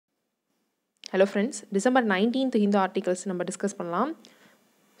Hello friends, December 19th இந்த articles நம்ம discuss பண்ணலாம்.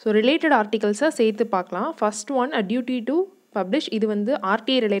 So related articles சேர்த்து பார்க்கலாம். First one, a duty to publish. இது வந்து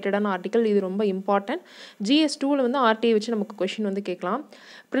RTA ரிலேட்டடான ஆர்டிக்கல். இது ரொம்ப இம்பார்ட்டன்ட். GS2ல வந்து RTA வச்சு நமக்கு கொஷின் வந்து கேட்கலாம்.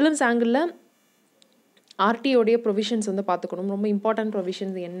 ப்ரிலிம்ஸ் ஆங்கிளில் ஆர்டிஓடைய ப்ரொவிஷன்ஸ் வந்து பார்த்துக்கணும். ரொம்ப இம்பார்ட்டன்ட்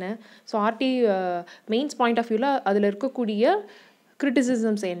ப்ரொவிஷன்ஸ் என்ன, so RT mains point of வியூவில் அதில் இருக்கக்கூடிய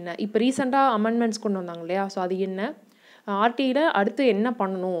கிரிட்டிசிசம்ஸ் என்ன, இப்போ ரீசெண்டாக அமெண்ட்மெண்ட்ஸ் கொண்டு வந்தாங்க இல்லையா, ஸோ அது என்ன, ஆர்டியில் அடுத்து என்ன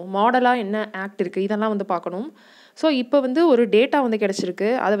பண்ணணும், மாடலாக என்ன ஆக்ட் இருக்குது, இதெல்லாம் வந்து பார்க்கணும். ஸோ இப்போ வந்து ஒரு டேட்டா வந்து கிடச்சிருக்கு,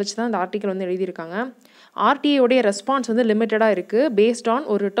 அதை வச்சு தான் இந்த ஆர்டிக்கல் வந்து எழுதியிருக்காங்க. ஆர்டிஐயோடைய ரெஸ்பான்ஸ் வந்து லிமிட்டடாக இருக்குது. பேஸ்ட் ஆன்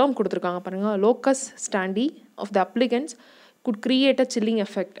ஒரு டேர்ம் கொடுத்துருக்காங்க பாருங்கள், locus ஸ்டாண்டி of the applicants good create a chilling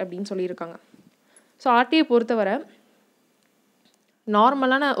effect அப்படின்னு சொல்லியிருக்காங்க. ஸோ ஆர்டிஐ பொறுத்தவரை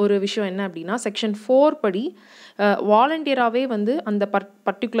நார்மலான ஒரு விஷயம் என்ன அப்படின்னா, செக்ஷன் 4 படி வாலண்டியராகவே வந்து அந்த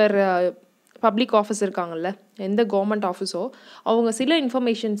பர்டிகுலர் பப்ளிக் ஆஃபீஸ் இருக்காங்கல்ல, எந்த கவர்மெண்ட் ஆஃபீஸோ, அவங்க சில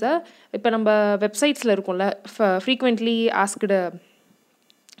இன்ஃபர்மேஷன்ஸை இப்போ நம்ம வெப்சைட்ஸில் இருக்கும்ல, ஃப்ரீக்வெண்ட்லி ஆஸ்க்டு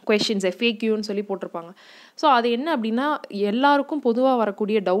கொஷின்ஸ் FAQன்னு சொல்லி போட்டிருப்பாங்க. ஸோ அது என்ன அப்படின்னா, எல்லாருக்கும் பொதுவாக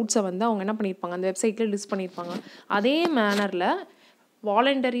வரக்கூடிய டவுட்ஸை வந்து அவங்க என்ன பண்ணியிருப்பாங்க, அந்த வெப்சைட்டில் லிஸ்ட் பண்ணியிருப்பாங்க. அதே மேனரில்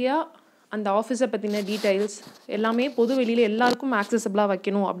வாலண்டரியாக அந்த ஆஃபீஸை பற்றின டீட்டெயில்ஸ் எல்லாமே பொது வெளியில் எல்லாருக்கும் ஆக்சசபிளாக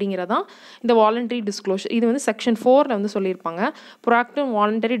வைக்கணும் அப்படிங்கிறதான் இந்த வாலண்டரி டிஸ்க்ளோஷர். இது வந்து செக்ஷன் 4ல் வந்து சொல்லியிருப்பாங்க, proactive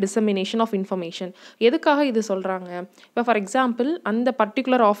voluntary dissemination of information. எதுக்காக இது சொல்கிறாங்க, இப்போ ஃபார் எக்ஸாம்பிள் அந்த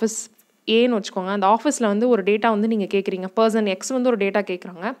பர்டிகுலர் ஆஃபீஸ் ஏன்னு வச்சுக்கோங்க, அந்த ஆஃபீஸில் வந்து ஒரு டேட்டா வந்து நீங்கள் கேட்குறீங்க, பர்சன் எக்ஸ் வந்து ஒரு டேட்டா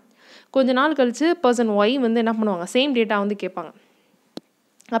கேட்குறாங்க, கொஞ்ச நாள் கழித்து பர்சன் ஒய் வந்து என்ன பண்ணுவாங்க, சேம் டேட்டா வந்து கேட்பாங்க.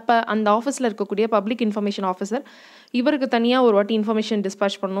 அப்போ அந்த ஆஃபீஸில் இருக்கக்கூடிய பப்ளிக் இன்ஃபர்மேஷன் ஆஃபீஸர் இவருக்கு தனியாக ஒரு வாட்டி இன்ஃபர்மேஷன்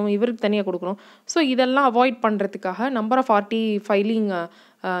டிஸ்பேச் பண்ணணும், இவருக்கு தனியாக கொடுக்கணும். ஸோ இதெல்லாம் அவாய்ட் பண்ணுறதுக்காக, நம்பர் ஆஃப் RT ஃபைலிங்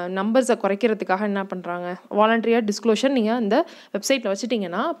நம்பர்ஸை குறைக்கிறதுக்காக என்ன பண்ணுறாங்க, வாலண்டரியாக டிஸ்க்ளோஷர் நீங்கள் இந்த வெப்சைட்டில்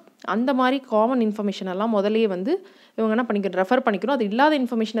வச்சுட்டிங்கன்னா அந்த மாதிரி காமன் இன்ஃபர்மேஷன் எல்லாம் முதலே வந்து இவங்க என்ன பண்ணிக்கணும், ரெஃபர் பண்ணிக்கணும். அது இல்லாத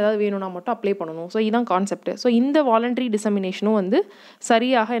இன்ஃபர்மேஷன் ஏதாவது வேணும்னா மட்டும் அப்ளை பண்ணணும். ஸோ இதுதான் கான்செப்ட். ஸோ இந்த வாலண்டரி டிசமினேஷனும் வந்து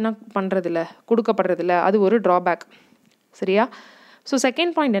சரியாக என்ன பண்ணுறதில்ல, கொடுக்கப்படுறதில்ல. அது ஒரு ட்ராபேக். சரியா? ஸோ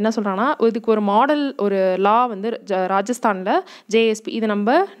செகண்ட் பாயிண்ட் என்ன சொல்கிறாங்கன்னா, இதுக்கு ஒரு மாடல், ஒரு லா வந்து ராஜஸ்தானில் JSP, இது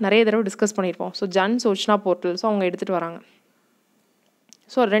நம்ம நிறைய தடவை டிஸ்கஸ் பண்ணியிருப்போம். ஸோ ஜன் சோச்னா போர்ட்டல், ஸோ அவங்க எடுத்துகிட்டு வராங்க.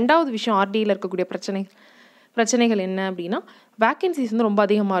 ஸோ ரெண்டாவது விஷயம், RDயில் இருக்கக்கூடிய பிரச்சனைகள் என்ன அப்படின்னா, வேக்கன்சிஸ் வந்து ரொம்ப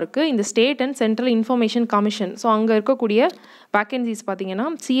அதிகமாக இருக்குது. இந்த state and central information commission, so அங்கே இருக்கக்கூடிய வேக்கன்சிஸ் பார்த்தீங்கன்னா,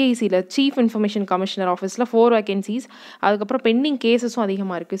 CICயில் சீஃப் இன்ஃபர்மேஷன் கமிஷனர் ஆஃபீஸில் 4 வேக்கன்சிஸ், அதுக்கப்புறம் பெண்டிங் கேசஸும்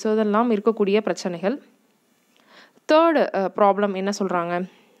அதிகமாக இருக்குது. ஸோ இதெல்லாம் இருக்கக்கூடிய பிரச்சனைகள். தேர்டு ப்ராப்ளம் என்ன சொல்கிறாங்க,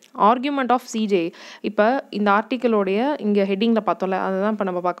 ஆர்கியூமெண்ட் ஆஃப் CJ. இப்போ இந்த ஆர்டிக்கலோடைய இங்கே ஹெட்டிங்கில் பார்த்தோம்ல, அதை தான் இப்போ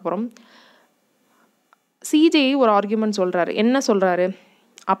நம்ம பார்க்க போகிறோம். CJ ஒரு ஆர்கியூமெண்ட் சொல்கிறாரு. என்ன சொல்கிறாரு,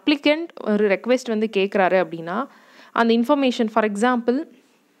 அப்ளிகண்ட் ஒரு ரெக்வெஸ்ட் வந்து கேட்குறாரு அப்படின்னா, அந்த இன்ஃபர்மேஷன், ஃபார் எக்ஸாம்பிள்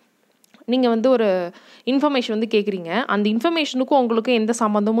நீங்கள் வந்து ஒரு இன்ஃபர்மேஷன் வந்து கேட்குறீங்க, அந்த இன்ஃபர்மேஷனுக்கும் உங்களுக்கும் எந்த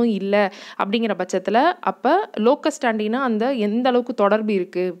சம்மந்தமும் இல்லை அப்படிங்கிற பட்சத்தில், அப்போ லோக்கஸ் ஸ்டாண்டினா அந்த எந்த அளவுக்கு தொடர்பு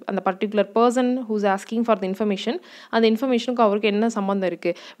இருக்குது, அந்த particular person who's asking for the information, அந்த இன்ஃபர்மேஷனுக்கு அவருக்கு என்ன சம்மந்தம்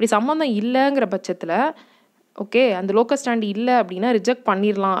இருக்குது. இப்படி சம்மந்தம் இல்லைங்கிற பட்சத்தில், ஓகே, அந்த லோக்கஸ் ஸ்டாண்ட் இல்லை அப்படின்னா ரிஜெக்ட்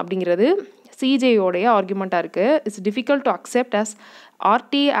பண்ணிடலாம் அப்படிங்கிறது CJயோடைய ஆர்குமெண்ட்டாக இருக்குது. It's difficult to accept as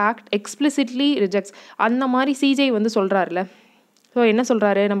RTA act explicitly rejects. அந்த மாதிரி CJ வந்து சொல்கிறாருல. ஸோ என்ன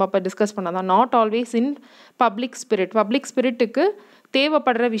சொல்கிறாரு, நம்ம அப்போ டிஸ்கஸ் பண்ணாதான், நாட் ஆல்வேஸ் இன் பப்ளிக் ஸ்பிரிட்டுக்கு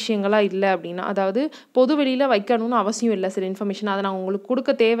தேவைப்படுற விஷயங்களாக இல்லை அப்படின்னா, அதாவது பொது வெளியில் வைக்கணும்னு அவசியம் இல்லை சில இன்ஃபர்மேஷன், அதை நான் உங்களுக்கு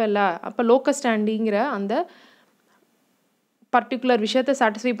கொடுக்க தேவையில்லை. அப்போ லோக்கஸ் ஸ்டாண்டிங்கிற அந்த பர்டிகுலர் விஷயத்தை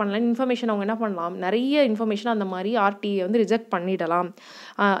சாட்டிஸ்ஃபை பண்ணலாம், இன்ஃபர்மேஷன் அவங்க என்ன பண்ணலாம், நிறைய இன்ஃபர்மேஷன் அந்த மாதிரி RTA வந்து ரிஜெக்ட் பண்ணிடலாம்.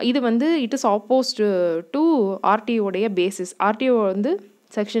 இது வந்து it is ஆப்போஸ்ட் to RTOடைய basis. RTO வந்து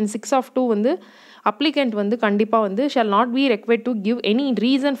செக்ஷன் 6 of 2 வந்து அப்ளிகண்ட் வந்து கண்டிப்பாக வந்து shawl not be required to give any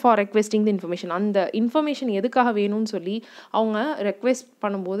reason for requesting the information. அந்த இன்ஃபர்மேஷன் எதுக்காக வேணும்னு சொல்லி அவங்க ரெக்வெஸ்ட்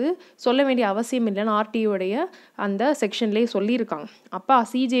பண்ணும்போது சொல்ல வேண்டிய அவசியம் இல்லைன்னு RTOடைய அந்த செக்ஷன்லேயே சொல்லியிருக்காங்க. அப்போ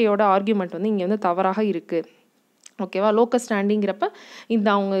CJயோட ஆர்கியூமெண்ட் வந்து இங்கே வந்து தவறாக இருக்குது. ஓகேவா? லோக்கஸ் ஸ்டாண்டிங்கிறப்ப இந்த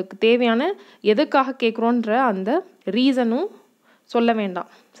அவங்களுக்கு தேவையான எதுக்காக கேட்குறோன்ற அந்த ரீசனும் சொல்ல வேண்டாம்.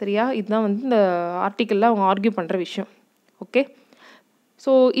 சரியா? இதுதான் வந்து இந்த ஆர்டிக்கலில் அவங்க ஆர்கியூ பண்ணுற விஷயம். ஓகே,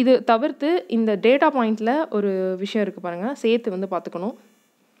 ஸோ இது தவிர்த்து இந்த டேட்டா பாயிண்டில் ஒரு விஷயம் இருக்குது பாருங்கள், சேர்த்து வந்து பார்த்துக்கணும்.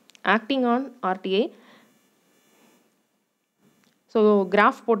 Acting on RTA, so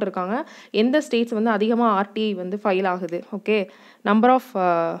graph போட்டிருக்காங்க, எந்த ஸ்டேட்ஸ் வந்து அதிகமாக RTA வந்து ஃபைல் ஆகுது. Okay, number of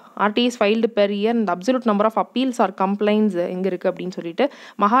RTAs filed per year and absolute number of appeals R complaints எங்கே இருக்குது அப்படின்னு சொல்லிட்டு,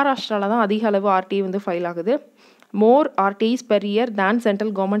 மகாராஷ்டிராவில் தான் அதிக அளவு RTA வந்து ஃபைல் ஆகுது. மோர் RTAs per year than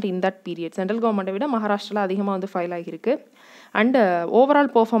central government in that period. Central கவர்மெண்ட்டை விட மகாராஷ்டிராவில் அதிகமாக வந்து ஃபைல் ஆகியிருக்கு. அண்டு ஓவரால்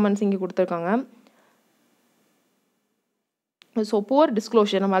பெர்ஃபார்மன்ஸ் இங்கே கொடுத்துருக்காங்க. ஸோ புவர்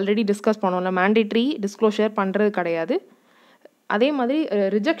டிஸ்க்ளோஷர் நம்ம ஆல்ரெடி டிஸ்கஸ் பண்ணோம்ல, மேண்டேட்ரி டிஸ்க்ளோஷர் பண்ணுறது கிடையாது. அதே மாதிரி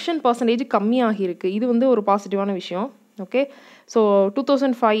ரிஜெக்ஷன் பர்சன்டேஜ் கம்மியாகிருக்கு. இது வந்து ஒரு பாசிட்டிவான விஷயம். ஓகே. ஸோ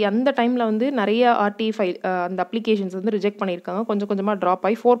 2005 அந்த டைமில் வந்து நிறைய ஆர்டி ஃபைல் அந்த அப்ளிகேஷன்ஸ் வந்து ரிஜெக்ட் பண்ணியிருக்காங்க. கொஞ்சம் கொஞ்சமாக ட்ராப்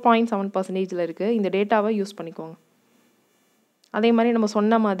ஆகி 4.7% இருக்குது. இந்த டேட்டாவை யூஸ் பண்ணிக்கோங்க. அதே மாதிரி நம்ம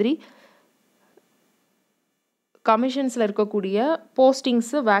சொன்ன மாதிரி கமிஷன்ஸில் இருக்கக்கூடிய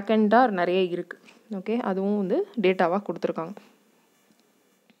போஸ்டிங்ஸு வேக்கண்டாக நிறைய இருக்குது. ஓகே, அதுவும் வந்து டேட்டாவாக கொடுத்துருக்காங்க.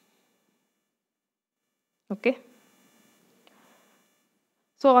 ஓகே,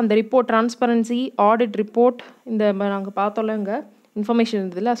 ஸோ அந்த ரிப்போர்ட் டிரான்ஸ்பரன்சி ஆடிட் ரிப்போர்ட் இந்த நாங்கள் பார்த்தோம்ல இங்கே இன்ஃபர்மேஷன்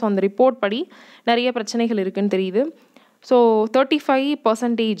இருந்ததில்ல. ஸோ அந்த ரிப்போர்ட் படி நிறைய பிரச்சனைகள் இருக்குதுன்னு தெரியுது. ஸோ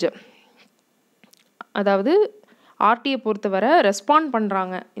 35% அதாவது ஆர்டியை பொறுத்தவரை ரெஸ்பாண்ட்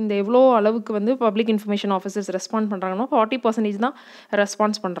பண்ணுறாங்க. இந்த எவ்வளோ அளவுக்கு வந்து பப்ளிக் இன்ஃபர்மேஷன் ஆஃபீஸர்ஸ் ரெஸ்பாண்ட் பண்ணுறாங்கன்னா 40% தான்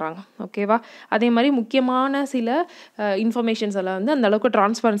ரெஸ்பான்ஸ் பண்ணுறாங்க. ஓகேவா? அதே மாதிரி முக்கியமான சில இன்ஃபர்மேஷன்ஸ் எல்லாம் வந்து அந்த அளவுக்கு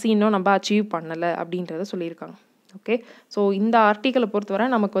டிரான்ஸ்பரன்சி இன்னும் நம்ம அச்சீவ் பண்ணலை அப்படின்றத சொல்லியிருக்காங்க. ஓகே, ஸோ இந்த ஆர்டிக்கலை பொறுத்தவரை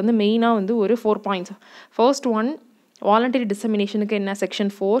நமக்கு வந்து மெயினாக வந்து ஒரு 4 பாயிண்ட்ஸ். ஃபர்ஸ்ட் ஒன், வாலண்டரி டிசமினேஷனுக்கு என்ன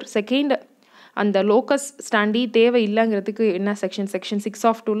செக்ஷன் 4. செகண்ட், அந்த லோக்கஸ் ஸ்டாண்டி தேவை இல்லைங்கிறதுக்கு என்ன செக்ஷன் 6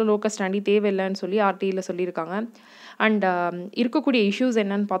 ஆஃப் 2ல லோக்கஸ் ஸ்டாண்டி தேவை இல்லைன்னு சொல்லி ஆர்டியில் சொல்லியிருக்காங்க. அண்ட் இருக்கக்கூடிய இஷ்யூஸ்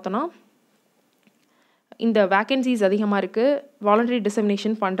என்னன்னு பார்த்தோன்னா, இந்த வேக்கன்சிஸ் அதிகமாக இருக்குது, வாலண்டரி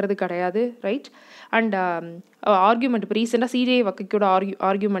டிசமினேஷன் பண்ணுறது கிடையாது, ரைட்? அண்ட் ஆர்கியூமெண்ட் இப்போ ரீசெண்டாக சிஜே வக்கீலோட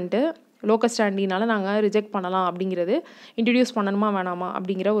ஆர்கியூமெண்ட்டு லோக்கஸ் ஸ்டாண்டினால நாங்கள் ரிஜெக்ட் பண்ணலாம் அப்படிங்கிறது இன்ட்ரடியூஸ் பண்ணணுமா வேணாமா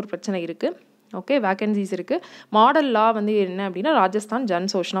அப்படிங்கிற ஒரு பிரச்சனை இருக்குது. ஓகே, வேக்கன்சிஸ் இருக்குது. மாடல் லா வந்து என்ன அப்படின்னா ராஜஸ்தான் ஜன்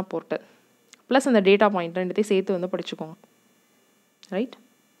சோஷனா போர்ட்டல் ப்ளஸ் அந்த டேட்டா பாயிண்ட் ரெண்டுத்தையும் சேர்த்து வந்து படிச்சுக்கோங்க, right?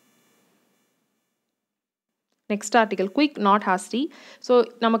 Next article, quick not ஹாஸ்டி. So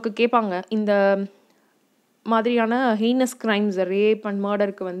நமக்கு கேட்பாங்க இந்த மாதிரியான ஹீனஸ் கிரைம்ஸ் ரேப் அண்ட்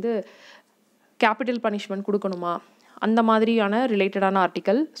மர்டருக்கு வந்து கேபிட்டல் பனிஷ்மெண்ட் கொடுக்கணுமா, அந்த மாதிரியான ரிலேட்டடான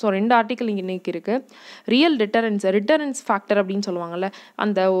ஆர்டிக்கல். ஸோ 2 ஆர்டிக்கல் இன்றைக்கி இருக்குது. ரியல் ரிட்டரன்ஸ் ஃபேக்டர் அப்படின்னு சொல்லுவாங்கள்ல,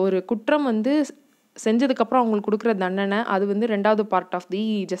 அந்த ஒரு குற்றம் வந்து செஞ்சதுக்கப்புறம் அவங்களுக்கு கொடுக்குற தண்டனை, அது வந்து 2வது part of the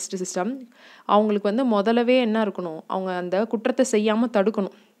justice system. அவங்களுக்கு வந்து முதலவே என்ன இருக்கணும், அவங்க அந்த குற்றத்தை செய்யாமல்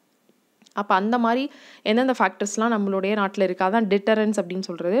தடுக்கணும். அப்போ அந்த மாதிரி எந்தெந்த ஃபேக்டர்ஸ்லாம் நம்மளுடைய நாட்டில் இருக்குது, அதான் டிட்டரன்ஸ் அப்படின்னு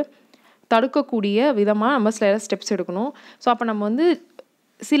சொல்கிறது. தடுக்கக்கூடிய விதமாக நம்ம சில ஸ்டெப்ஸ் எடுக்கணும். ஸோ அப்போ நம்ம வந்து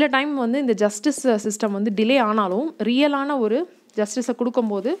சில டைம் வந்து இந்த ஜஸ்டிஸ் சிஸ்டம் வந்து டிலே ஆனாலும் ரியலான ஒரு ஜஸ்டிஸை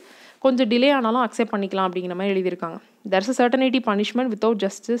கொடுக்கும்போது கொஞ்சம் டிலே ஆனாலும் அக்செப்ட் பண்ணிக்கலாம் அப்படிங்கிற மாதிரி எழுதியிருக்காங்க. There's a certainty punishment without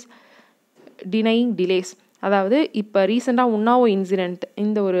justice denying delays. அதாவது இப்போ ரீசெண்டாக உன்னாவோ இன்சிடெண்ட்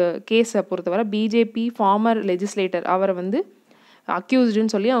இந்த ஒரு கேஸை பொறுத்தவரை பிஜேபி ஃபார்மர் லெஜிஸ்லேட்டர் அவரை வந்து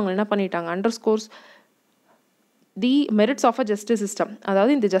அக்யூஸ்டுன்னு சொல்லி அவங்க என்ன பண்ணிட்டாங்க, underscores the merits of a justice system.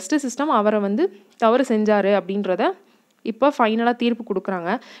 அதாவது இந்த ஜஸ்டிஸ் சிஸ்டம் அவரை வந்து தவறு செஞ்சார் அப்படின்றத இப்போ ஃபைனலாக தீர்ப்பு கொடுக்குறாங்க.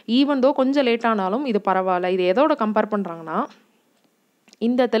 ஈவன் தோ கொஞ்சம் லேட் ஆனாலும் இது பரவாயில்ல. இது எதோட கம்பேர் பண்ணுறாங்கன்னா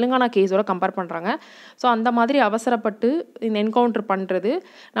இந்த தெலுங்கானா கேஸோட கம்பேர் பண்ணுறாங்க. ஸோ அந்த மாதிரி அவசரப்பட்டு இந்த என்கவுண்டர் பண்ணுறது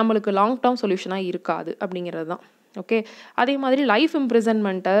நம்மளுக்கு லாங் டேர்ம் சொல்யூஷனாக இருக்காது அப்படிங்கிறது தான். ஓகே, அதே மாதிரி லைஃப்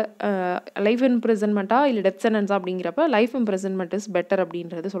இம்ப்ரிசன்மெண்ட்டா இல்லை டெத் சென்டென்ஸா அப்படிங்கிறப்ப லைஃப் இம்ப்ரிசன்மெண்ட் இஸ் பெட்டர்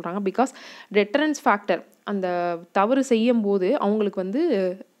அப்படின்றது சொல்கிறாங்க. பிகாஸ் டெட்டரன்ஸ் ஃபேக்டர் அந்த தவறு செய்யும் போது அவங்களுக்கு வந்து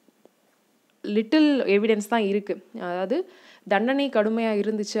லிட்டில் எவிடன்ஸ் தான் இருக்குது. அதாவது தண்டனை கடுமையாக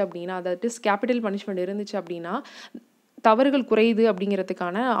இருந்துச்சு அப்படின்னா, அதாவது கேபிட்டல் பனிஷ்மெண்ட் இருந்துச்சு அப்படின்னா தவறுகள் குறையுது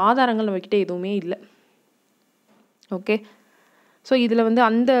அப்படிங்கிறதுக்கான ஆதாரங்கள் நம்மக்கிட்ட எதுவுமே இல்லை. ஓகே, ஸோ இதில் வந்து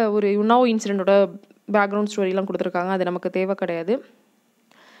அந்த ஒரு உன்னாவோ இன்சிடெண்ட்டோட பேக்ரவுண்ட் ஸ்டோரிலாம் கொடுத்துருக்காங்க, அது நமக்கு தேவை கிடையாது.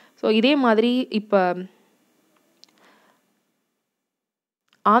 ஸோ இதே மாதிரி இப்போ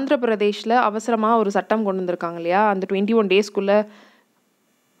ஆந்திர பிரதேஷில் அவசரமாக ஒரு சட்டம் கொண்டு வந்திருக்காங்க இல்லையா, அந்த 21 டேஸ்க்குள்ளே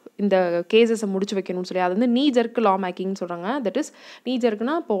இந்த கேஸஸை முடிச்சு வைக்கணும்னு சொல்லி, அது வந்து நீ ஜர்க்கு லா மேக்கிங்னு சொல்கிறாங்க. தட் இஸ் நீ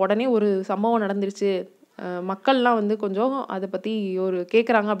ஜர்க்குனா இப்போ உடனே ஒரு சம்பவம் நடந்துருச்சு, மக்கள்லாம் வந்து கொஞ்சம் அதை பற்றி ஒரு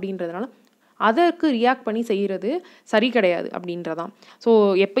கேட்குறாங்க அப்படின்றதுனால அதற்கு ரியாக்ட் பண்ணி செய்கிறது சரி கிடையாது அப்படின்றதான். ஸோ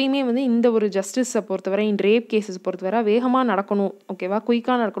எப்பயுமே வந்து இந்த ஒரு ஜஸ்டிஸை பொறுத்தவரை இந்த ரேப் கேஸஸ் பொறுத்தவரை வேகமாக நடக்கணும், ஓகேவா,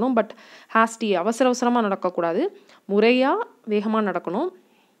 குயிக்காக நடக்கணும். பட் ஹாஸ்டி அவசரமாக நடக்கக்கூடாது, முறையாக வேகமாக நடக்கணும்.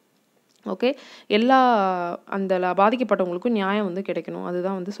 ஓகே, எல்லா அந்த பாதிக்கப்பட்டவங்களுக்கும் நியாயம் வந்து கிடைக்கணும்,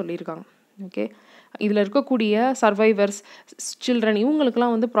 அதுதான் வந்து சொல்லியிருக்காங்க. ஓகே, இதில் இருக்கக்கூடிய சர்வைவர்ஸ், சில்ட்ரன்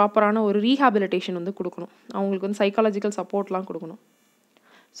இவங்களுக்குலாம் வந்து ப்ராப்பரான ஒரு ரீஹாபிலிட்டேஷன் வந்து கொடுக்கணும், அவங்களுக்கு வந்து சைக்காலஜிக்கல் சப்போர்ட்லாம் கொடுக்கணும்.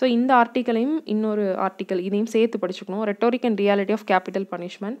 ஸோ இந்த ஆர்டிக்கலையும் இன்னொரு ஆர்டிக்கல் இதையும் சேர்த்து படிச்சுக்கணும், rhetoric and reality of capital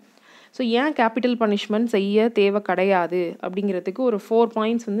punishment. So ஏன் கேபிட்டல் பனிஷ்மெண்ட் செய்ய தேவை கிடையாது அப்படிங்கிறதுக்கு ஒரு 4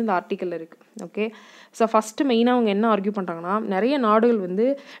 பாயிண்ட்ஸ் வந்து இந்த ஆர்டிக்கலில் இருக்குது. ஓகே, ஸோ ஃபஸ்ட்டு மெயினாக அவங்க என்ன ஆர்கியூ பண்ணுறாங்கன்னா, நிறைய நாடுகள் வந்து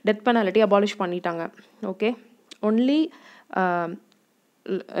டெத் பெனாலிட்டி அபாலிஷ் பண்ணிட்டாங்க. ஓகே, ஒன்லி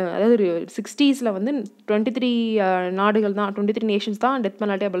அதாவது 60s வந்து 23 நாடுகள் தான், 23 நேஷன்ஸ் தான் டெத்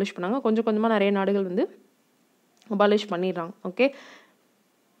பெனால்ட்டி அபாலிஷ் பண்ணாங்க. கொஞ்சம் கொஞ்சமாக நிறைய நாடுகள் வந்து அபாலிஷ் பண்ணிடுறாங்க. ஓகே,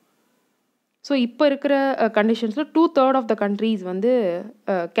 ஸோ இப்போ இருக்கிற கண்டிஷன்ஸில் 2/3 ஆஃப் த கண்ட்ரீஸ் வந்து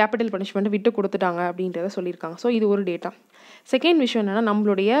கேபிட்டல் பனிஷ்மெண்ட்டை விட்டு கொடுத்துட்டாங்க அப்படின்றத சொல்லியிருக்காங்க. ஸோ இது ஒரு டேட்டா. செகண்ட் விஷயம் என்னென்னா,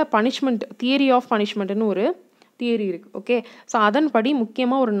 நம்மளுடைய பனிஷ்மெண்ட் தியரி ஆஃப் பனிஷ்மெண்ட்டுன்னு ஒரு தியரி இருக்குது. ஓகே, ஸோ அதன்படி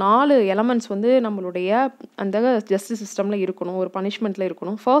முக்கியமாக ஒரு 4 எலமெண்ட்ஸ் வந்து நம்மளுடைய அந்த ஜஸ்டிஸ் சிஸ்டமில் இருக்கணும், ஒரு பனிஷ்மெண்ட்டில்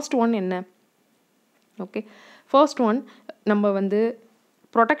இருக்கணும். ஃபர்ஸ்ட் ஒன் என்ன? ஓகே, ஃபர்ஸ்ட் ஒன் நம்ம வந்து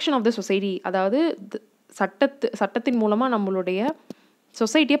ப்ரொடெக்ஷன் ஆஃப் த சொசைட்டி, அதாவது சட்டத்தின் மூலமாக நம்மளுடைய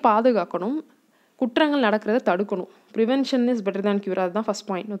சொசைட்டியை பாதுகாக்கணும், குற்றங்கள் நடக்கிறத தடுக்கணும். Prevention is better than cure, அதுதான் first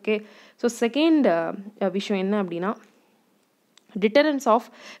point. Okay, so second விஷயம் என்ன அப்படின்னா, டிட்டரன்ஸ் ஆஃப்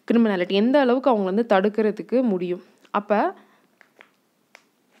கிரிமினாலிட்டி, எந்த அளவுக்கு அவங்க வந்து தடுக்கிறதுக்கு முடியும். அப்போ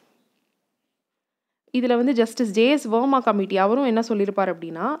இதில் வந்து ஜஸ்டிஸ் ஜேஎஸ் வர்மா கமிட்டி அவரும் என்ன சொல்லியிருப்பார்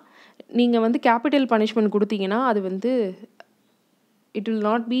அப்படின்னா, நீங்கள் வந்து கேபிட்டல் பனிஷ்மெண்ட் கொடுத்தீங்கன்னா அது வந்து it will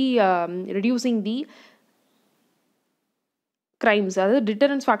not be reducing the crimes, அதாவது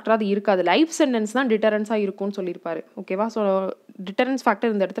டிட்டரன்ஸ் ஃபேக்டராக அது இருக்காது, லைஃப் சென்டென்ஸ் தான் டிட்டரன்ஸாக இருக்கும்னு சொல்லியிருப்பாரு. ஓகேவா, ஸோ டிட்டரன்ஸ்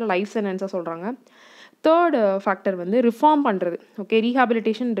ஃபேக்டர் இந்த இடத்துல லைஃப் சென்டென்ஸாக சொல்கிறாங்க. தேர்ட் ஃபேக்டர் வந்து ரிஃபார்ம் பண்ணுறது. Okay,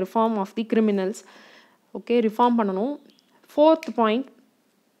 rehabilitation reform of the criminals. Okay, reform பண்ணணும். ஃபோர்த் பாயிண்ட்,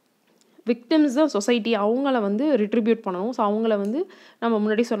 விக்டிம்ஸ் தான் சொசைட்டி, அவங்கள வந்து ரிட்ரிபியூட் பண்ணணும். ஸோ அவங்கள வந்து நம்ம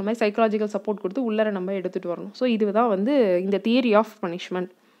முன்னாடி சொன்ன மாதிரி சைக்காலஜிக்கல் சப்போர்ட் கொடுத்து உள்ளர நம்ம எடுத்துகிட்டு வரணும். ஸோ இது தான் வந்து இந்த theory of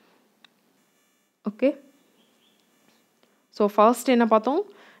punishment. Okay, so first என்ன பார்த்தோம்,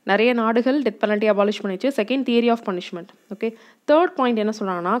 நிறைய நாடுகள் டெத் பெனல்ட்டி அபாலிஷ் பண்ணிச்சு. Second, theory of punishment. Okay, third point என்ன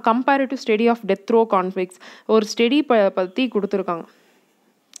சொல்கிறாங்கன்னா, comparative study of death row conflicts, ஒரு ஸ்டடி பற்றி கொடுத்துருக்காங்க.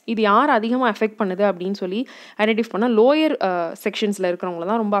 இது யார் அதிகமாக அஃபெக்ட் பண்ணுது அப்படின்னு சொல்லி ஐடென்டிஃபை பண்ணால் லோயர் செக்ஷன்ஸில் இருக்கிறவங்கள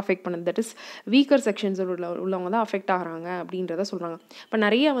தான் ரொம்ப அஃபெக்ட் பண்ணுது. தட் இஸ் வீக்கர் செக்ஷன்ஸ் உள்ளவங்க தான் அஃபெக்ட் ஆகிறாங்க அப்படின்றத சொல்கிறாங்க. இப்போ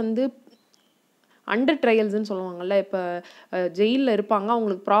நிறைய வந்து அண்டர் ட்ரையல்ஸ்ன்னு சொல்லுவாங்கள்ல, இப்போ ஜெயிலில் இருப்பாங்க,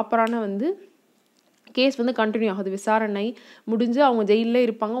 அவங்களுக்கு ப்ராப்பரான வந்து கேஸ் வந்து கண்டினியூ ஆகுது, விசாரணை முடிஞ்சு அவங்க ஜெயிலில்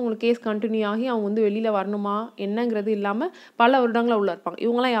இருப்பாங்க, அவங்களுக்கு கேஸ் கண்டினியூ ஆகி அவங்க வந்து வெளியில் வரணுமா என்னங்கிறது இல்லாமல் பல வருடங்களில் உள்ள இருப்பாங்க.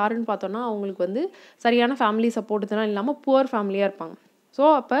 இவங்களாம் யாருன்னு பார்த்தோன்னா, அவங்களுக்கு வந்து சரியான ஃபேமிலி சப்போர்ட்டுலாம் இல்லாமல் புவர் ஃபேமிலியாக இருப்பாங்க. ஸோ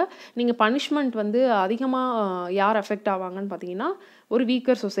அப்போ நீங்கள் பனிஷ்மெண்ட் வந்து அதிகமாக யார் அஃபெக்ட் ஆவாங்கன்னு பார்த்தீங்கன்னா, ஒரு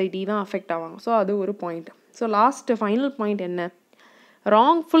வீக்கர் சொசைட்டி தான் அஃபெக்ட் ஆவாங்க. ஸோ அது ஒரு point. So last final point என்ன,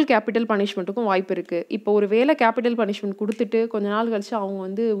 ராங்ஃபுல் கேபிட்டல் பனிஷ்மெண்ட்டுக்கும் வாய்ப்பு இருக்குது. இப்போ ஒரு வேளை கேபிட்டல் பனிஷ்மெண்ட் கொடுத்துட்டு கொஞ்ச நாள் கழிச்சு அவங்க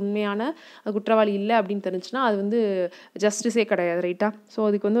வந்து உண்மையான குற்றவாளி இல்லை அப்படின்னு தெரிஞ்சுன்னா அது வந்து ஜஸ்டிஸே கிடையாது, ரைட்டா? ஸோ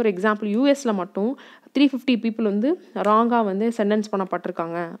அதுக்கு வந்து ஒரு எக்ஸாம்பிள், யூஎஸில் மட்டும் 350 பீப்புள் வந்து ராங்காக வந்து சென்டென்ஸ்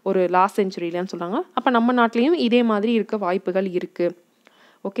பண்ணப்பட்டிருக்காங்க ஒரு லாஸ்ட் செஞ்சுரியிலன்னு சொல்கிறாங்க. அப்போ நம்ம நாட்டிலையும் இதே மாதிரி இருக்க வாய்ப்புகள் இருக்குது.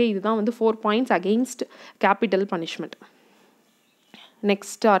 ஓகே, இதுதான் வந்து 4 points against capital punishment.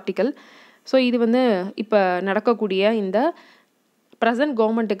 Next article. So இது வந்து இப்போ நடக்கக்கூடிய இந்த ப்ரெசன்ட்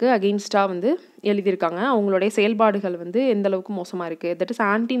கவர்மெண்ட்டுக்கு அகெயின்ஸ்டாக வந்து எழுதியிருக்காங்க. அவங்களுடைய செயல்பாடுகள் வந்து எந்த அளவுக்கு மோசமாக இருக்குது, that is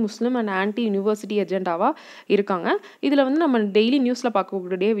anti Muslim and anti university எஜெண்டாவாக இருக்காங்க. இதில் வந்து நம்ம டெய்லி நியூஸில்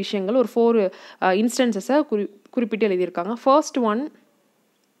பார்க்கக்கூடிய விஷயங்கள் ஒரு 4 இன்ஸ்டன்சஸை குறிப்பிட்டு எழுதியிருக்காங்க. First one,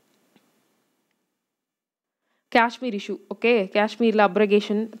 Kashmir issue. Okay, காஷ்மீரில்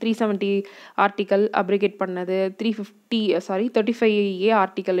அப்ரகேஷன் 370 ஆர்டிக்கல் அப்ரிகேட் பண்ணது, 35A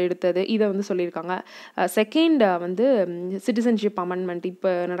ஆர்டிக்கல் எடுத்தது, இதை வந்து சொல்லியிருக்காங்க. செகண்ட் வந்து சிட்டிசன்ஷிப் அமெண்ட்மெண்ட்,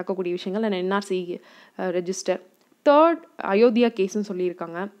 இப்போ நடக்கக்கூடிய விஷயங்கள் and NRC register. Third, Ayodhya கேஸ்ன்னு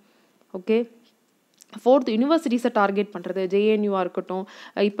சொல்லியிருக்காங்க. ஓகே, ஃபோர்த், யூனிவர்சிட்டிஸை டார்கெட் பண்ணுறது, ஜேஎன்யூவாக இருக்கட்டும்,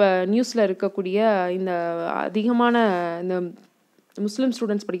 இப்போ நியூஸில் இருக்கக்கூடிய இந்த அதிகமான இந்த முஸ்லீம்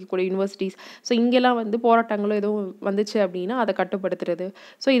ஸ்டூடெண்ட்ஸ் படிக்கக்கூடிய யூனிவர்சிட்டிஸ், ஸோ இங்கெல்லாம் வந்து போராட்டங்களோ எதுவும் வந்துச்சு அப்படின்னா அதை கட்டுப்படுத்துறது.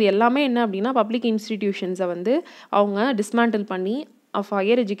 ஸோ இது எல்லாமே என்ன அப்படின்னா, பப்ளிக் இன்ஸ்டிடியூஷன்ஸை வந்து அவங்க டிஸ்மேண்டில் பண்ணி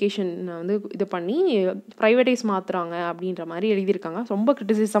ஹையர் எஜுகேஷன் வந்து இது பண்ணி ப்ரைவேட்டைஸ் மாற்றுறாங்க அப்படின்ற மாதிரி எழுதியிருக்காங்க. ரொம்ப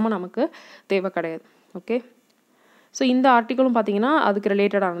கிரிட்டிசிசமாக நமக்கு தேவை கிடையாது. ஓகே, ஸோ இந்த ஆர்டிக்கலும் பார்த்தீங்கன்னா அதுக்கு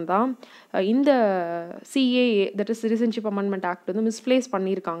ரிலேட்டடானது தான். இந்த CAA, that is citizenship amendment act வந்து மிஸ்பிளேஸ்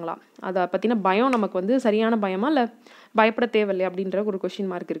பண்ணியிருக்காங்களா, அதை பற்றின பயம் நமக்கு வந்து சரியான பயமா இல்லை பயப்பட தேவையில்லை அப்படின்ற ஒரு கொஷின்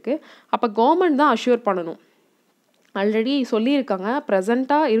மார்க் இருக்குது. அப்போ கவர்மெண்ட் தான் அஷ்யூர் பண்ணணும். ஆல்ரெடி சொல்லியிருக்காங்க,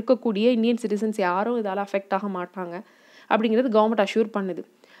 ப்ரெசண்ட்டாக இருக்கக்கூடிய இந்தியன் சிட்டிசன்ஸ் யாரும் இதால் அஃபெக்ட் ஆக மாட்டாங்க அப்படிங்கிறது கவர்மெண்ட் அஷ்யூர் பண்ணுது.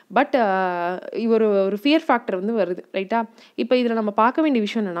 பட் ஒரு ஃபியர் ஃபேக்டர் வந்து வருது, ரைட்டா? இப்போ இதில் நம்ம பார்க்க வேண்டிய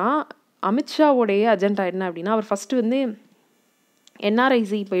விஷயம் என்னென்னா, அமித்ஷாவோடைய அஜெண்டா என்ன அப்படின்னா, அவர் ஃபஸ்ட்டு வந்து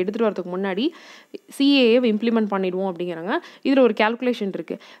என்ஆர்ஐசி இப்போ எடுத்துகிட்டு வரதுக்கு முன்னாடி சிஏஏவை இம்ப்ளிமெண்ட் பண்ணிடுவோம் அப்படிங்கிறாங்க. இதில் ஒரு கேல்குலேஷன்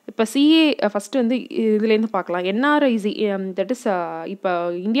இருக்குது. இப்போ சிஏ ஃபஸ்ட்டு வந்து இதுலேருந்து பார்க்கலாம். என்ஆர்ஐசி தட் இஸ் இப்போ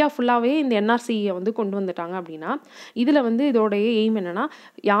இந்தியா ஃபுல்லாகவே இந்த என்ஆர்சியை வந்து கொண்டு வந்துட்டாங்க அப்படின்னா, இதில் வந்து இதோடைய எய்ம் என்னென்னா,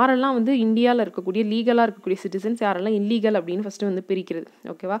 யாரெல்லாம் வந்து இந்தியாவில் இருக்கக்கூடிய லீகலாக இருக்கக்கூடிய சிட்டிசன்ஸ், யாரெல்லாம் இல்லீகல் அப்படின்னு ஃபஸ்ட்டு வந்து பிரிக்கிறது.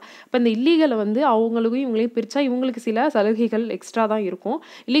 ஓகேவா? இப்போ இந்த இல்லீகலை வந்து அவங்களுக்கும் இவங்களையும் பிரித்தா இவங்களுக்கு சில சலுகைகள் எக்ஸ்ட்ரா தான் இருக்கும்.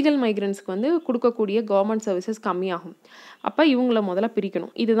 இல்லீகல் மைக்ரன்ஸ்க்கு வந்து கொடுக்கக்கூடிய கவர்மெண்ட் சர்வீசஸ் கம்மியாகும். அப்போ இவங்களை முதல்ல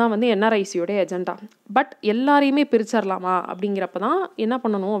பிரிக்கணும். இதுதான் வந்து என்ஆர்ஐசியோட எஜெண்டா. பட் எல்லாரையுமே பிரிச்சிடலாமா அப்படிங்கிறப்ப தான் என்ன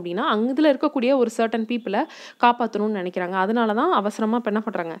பண்ணணும் அப்படின்னா, அங்கே இருக்கக்கூடிய ஒரு சர்டன் பீப்புளை காப்பாற்றணும்னு நினைக்கிறாங்க. அதனால தான் அவசரமாக இப்போ என்ன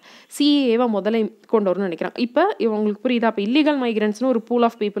பண்ணுறாங்க, சிஏஏவை முதல்ல கொண்டு வரணும்னு நினைக்கிறாங்க. இப்போ இவங்களுக்கு புரியுதா? இப்போ இல்லீகல் மைக்ரன்ட்ஸ்னு ஒரு பூல்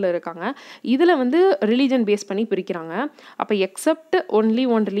ஆஃப் பீப்புள் இருக்காங்க. இதில் வந்து ரிலீஜன் பேஸ் பண்ணி பிரிக்கிறாங்க. அப்போ எக்ஸப்ட் ஒன்லி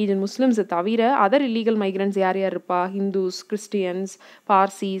ஒன் ரிலீஜன், முஸ்லிம்ஸை தவிர அதர் இல்லீகல் மைக்ரன்ட்ஸ் யார் யார் இருப்பா? ஹிந்துஸ், கிறிஸ்டியன்ஸ்,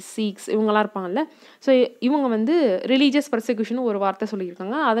 பார்சிஸ், சீக்ஸ் இவங்கெல்லாம் இருப்பாங்கல்ல. ஸோ இவங்க வந்து ரிலீஜியஸ் பர்சிக்யூஷன் ஒரு வார்த்தை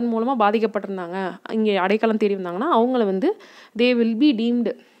சொல்லியிருக்காங்க. அதன் மூலமாக பாதிக்கப்பட்டிருந்தாங்க, இங்கே அடைக்கலம் தேடி வந்தாங்கன்னா அவங்கள வந்து they will be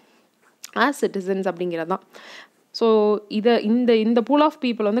deemed as citizens அப்படிங்கிறது தான். ஸோ இந்த பூல் ஆஃப்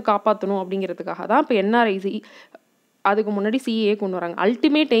பீப்புள் வந்து காப்பாற்றணும் அப்படிங்கிறதுக்காக தான் இப்போ என்ஆர்ஐசி அதுக்கு முன்னாடி சிஏ கொண்டு வராங்க.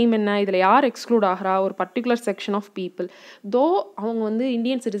 அல்டிமேட் எய்ம் என்ன? இதில் யார் எக்ஸ்க்ளூட் ஆகிறா? ஒரு பர்டிகுலர் செக்ஷன் ஆஃப் பீப்புள். தோ அவங்க வந்து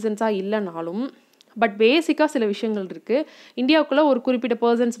இந்தியன் சிட்டிசன்ஸாக இல்லைனாலும் பட் பேசிக்காக சில விஷயங்கள் இருக்குது. இந்தியாவுக்குள்ளே ஒரு குறிப்பிட்ட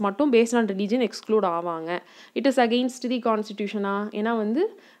பர்சன்ஸ் மட்டும் பேஸ்ட் ஆன் ரிலீஜன் எக்ஸ்க்ளூட் ஆவாங்க. இட் இஸ் அகெயின்ஸ்ட் தி கான்ஸ்டிடியூஷனா? ஏன்னா வந்து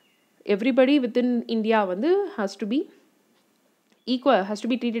எவ்ரிபடி வித்தின் இந்தியா வந்து has to be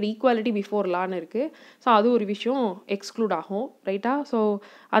treated equality before லான்னு இருக்குது. ஸோ அது ஒரு விஷயம் எக்ஸ்க்ளூட் ஆகும், ரைட்டா? ஸோ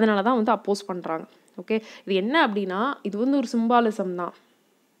அதனால தான் வந்து அப்போஸ் பண்ணுறாங்க. ஓகே, இது என்ன அப்படின்னா, இது வந்து ஒரு சிம்பாலிசம் தான்.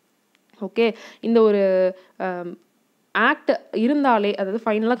 ஓகே, இந்த ஒரு ஆக்ட் இருந்தாலே, அதாவது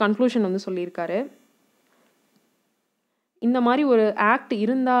ஃபைனலாக கன்க்ளூஷன் வந்து சொல்லியிருக்காரு, இந்த மாதிரி ஒரு ஆக்ட்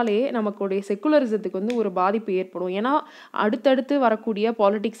இருந்தாலே நமக்குடைய செக்குலரிசத்துக்கு வந்து ஒரு பாதிப்பு ஏற்படும். ஏன்னா அடுத்தடுத்து வரக்கூடிய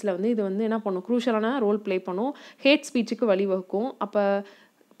பாலிடிக்ஸில் வந்து இது வந்து என்ன பண்ணும், க்ரூஷலான ரோல் ப்ளே பண்ணும், ஹேட் ஸ்பீச்சுக்கு வழிவகுக்கும். அப்போ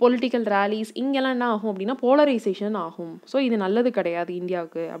பொலிட்டிக்கல் ரேலிஸ் இங்கெல்லாம் என்ன ஆகும் அப்படின்னா போலரைசேஷன் ஆகும். ஸோ இது நல்லது கிடையாது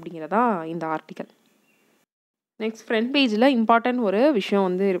இந்தியாவுக்கு அப்படிங்கிறதா இந்த ஆர்டிக்கல். நெக்ஸ்ட் ஃப்ரண்ட் பேஜில் இம்பார்ட்டன்ட் ஒரு விஷயம்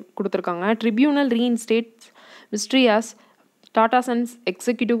வந்து கொடுத்துருக்காங்க. Tribunal ரீஇன்ஸ்டேட்ஸ் mystery as Tata sons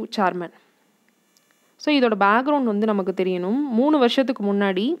executive chairman. So இதோட பேக்ரவுண்ட் வந்து நமக்கு தெரியணும். 3 வருஷத்துக்கு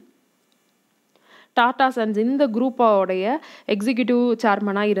முன்னாடி டாடா சன்ஸ் இந்த குரூப்போடைய எக்ஸிக்யூட்டிவ்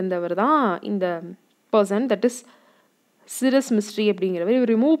சேர்மனாக இருந்தவர் தான் இந்த person, that is cirrus mystery அப்படிங்கிறவர்.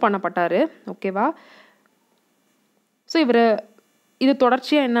 இவர் ரிமூவ் பண்ணப்பட்டார். ஓகேவா? ஸோ இது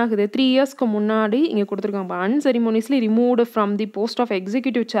தொடர்ச்சியாக என்ன ஆகுது, 3 இயர்ஸ்க்கு முன்னாடி இங்கே கொடுத்துருக்காங்க, அன்செரிமோனியஸ்லி removed from the post of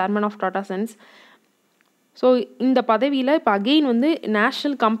executive chairman of Tata sons. So இந்த பதவியில் இப்போ அகெயின் வந்து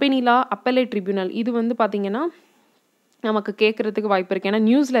நேஷ்னல் கம்பெனி லா அப்பலேட் ட்ரிபியூனல் இது வந்து பார்த்திங்கன்னா நமக்கு கேட்குறதுக்கு வாய்ப்பு இருக்குது. ஏன்னா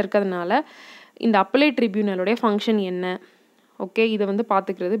நியூஸில் இருக்கிறதுனால இந்த அப்பலேட் ட்ரிபியூனலுடைய ஃபங்க்ஷன் என்ன, ஓகே, இதை வந்து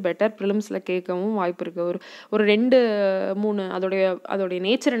பார்த்துக்கிறது பெட்டர். ப்ரிலிம்ஸில் கேட்கவும் வாய்ப்பு இருக்குது. ஒரு 2-3 அதோடைய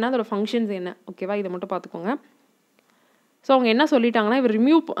நேச்சர் என்ன, அதோட ஃபங்க்ஷன்ஸ் என்ன, ஓகேவா, இதை மட்டும் பார்த்துக்கோங்க. ஸோ அவங்க என்ன சொல்லிட்டாங்கன்னா, இவர்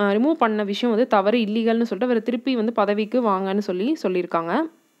ரிமூவ் பண்ண விஷயம் வந்து தவறு, இல்லீகல்னு சொல்லிட்டு இவர் திருப்பி வந்து பதவிக்கு வாங்கன்னு சொல்லியிருக்காங்க.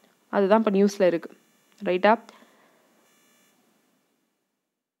 அதுதான் இப்போ நியூஸில் இருக்குது, ரைட்டா?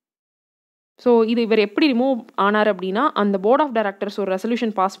 ஸோ இவர் எப்படி ரிமூவ் ஆனார் அப்படின்னா, அந்த போர்ட் ஆஃப் டைரக்டர்ஸ் ஒரு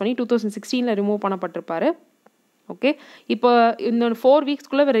ரெசல்யூஷன் பாஸ் பண்ணி 2016 ரிமூவ் பண்ணப்பட்டிருப்பாரு. ஓகே, இப்போ இந்த 4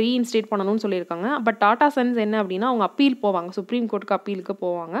 வீக்ஸ்க்குள்ளே இவர் ரீஇன்ஸ்டேட் பண்ணணும்னு சொல்லியிருக்காங்க. பட் டாடா சன்ஸ் என்ன அப்படின்னா, அவங்க அப்பீல் போவாங்க, சுப்ரீம் கோர்ட்டுக்கு அப்பீலுக்கு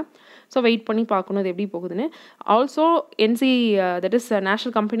போவாங்க. ஸோ வெயிட் பண்ணி பார்க்கணும் இது எப்படி போகுதுன்னு. ஆல்சோ தட் இஸ்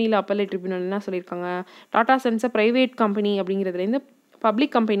நேஷனல் கம்பெனியில் அப்பலேட் ட்ரிபியூனல் என்ன சொல்லியிருக்காங்க, டாடா சன்ஸை ப்ரைவேட் கம்பெனி அப்படிங்கிறதுலேருந்து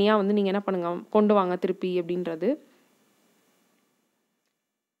பப்ளிக் கம்பெனியாக வந்து நீங்கள் என்ன பண்ணுங்க, கொண்டு வாங்க திருப்பி அப்படின்றது.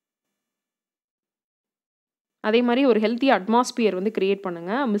 அதே மாதிரி ஒரு ஹெல்த்தி அட்மாஸ்பியர் வந்து கிரியேட்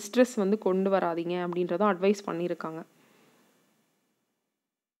பண்ணுங்கள், மிஸ்ட்ரெஸ் வந்து கொண்டு வராதிங்க அப்படின்றதும் அட்வைஸ் பண்ணியிருக்காங்க.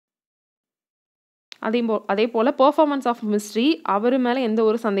 அதே போல் பெர்ஃபார்மன்ஸ் ஆஃப் மிஸ்ட்ரி அவர் மேலே எந்த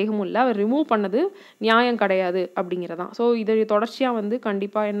ஒரு சந்தேகமும் இல்லை, அவர் ரிமூவ் பண்ணது நியாயம் கிடையாது அப்படிங்கிறதான். ஸோ இது தொடர்ச்சியாக வந்து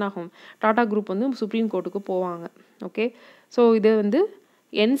கண்டிப்பாக என்ன ஆகும், டாடா குரூப் வந்து சுப்ரீம் கோர்ட்டுக்கு போவாங்க. ஓகே, ஸோ இது வந்து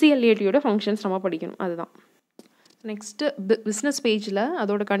என்சிஎல்ஏடியோட ஃபங்க்ஷன்ஸ் நம்ம படிக்கணும், அதுதான். நெக்ஸ்ட்டு பிஸ்னஸ் பேஜில்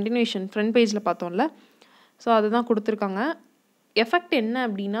அதோட கண்டினியூஷன் ஃப்ரண்ட் பேஜில் பார்த்தோம்ல, ஸோ அதுதான் கொடுத்துருக்காங்க. எஃபெக்ட் என்ன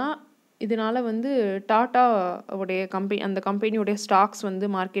அப்படின்னா, இதனால் வந்து டாட்டாவுடைய அந்த கம்பெனியோடைய ஸ்டாக்ஸ் வந்து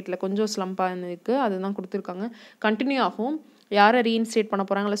மார்க்கெட்டில் கொஞ்சம் ஸ்லம்பாக இருக்குது, அதுதான் கொடுத்துருக்காங்க. கண்டினியூ ஆகும். யாரை ரீஇன்ஸ்டேட் பண்ண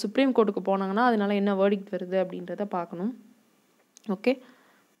போகிறாங்க, இல்லை சுப்ரீம் கோர்ட்டுக்கு போனாங்கன்னா அதனால் என்ன வேர்டிக்ட் வருது அப்படின்றத பார்க்கணும். Okay,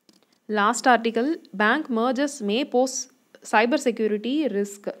 last article, bank merges மே Bose cyber security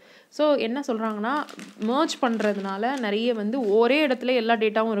risk. So என்ன சொல்கிறாங்கன்னா, மர்ஜ் பண்ணுறதுனால நிறைய வந்து ஒரே இடத்துல எல்லா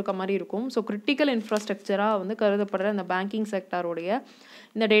டேட்டாவும் இருக்க மாதிரி இருக்கும். ஸோ கிரிட்டிக்கல் இன்ஃப்ராஸ்ட்ரக்சராக வந்து கருதப்படுற இந்த பேங்கிங் செக்டாரோடைய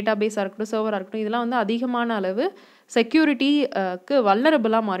இந்த டேட்டா பேஸாக இருக்கட்டும், சர்வராக இருக்கட்டும், இதெல்லாம் வந்து அதிகமான அளவு செக்யூரிட்டிக்கு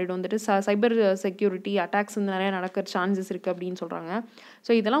வல்னரபிளாக மாறிடும். வந்துட்டு சைபர் செக்யூரிட்டி அட்டாக்ஸ் வந்து நிறையா நடக்கிற சான்சஸ் இருக்குது அப்படின்னு சொல்கிறாங்க.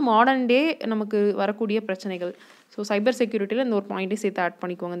 ஸோ இதெல்லாம் மாடர்ன் டே நமக்கு வரக்கூடிய பிரச்சனைகள். ஸோ சைபர் செக்யூரிட்டியில் இந்த ஒரு பாயிண்ட்டே சேர்த்து ஆட்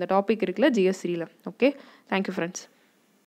பண்ணிக்கோங்க. இந்த டாபிக் இருக்குல்ல GS3ல. Okay, thank you friends.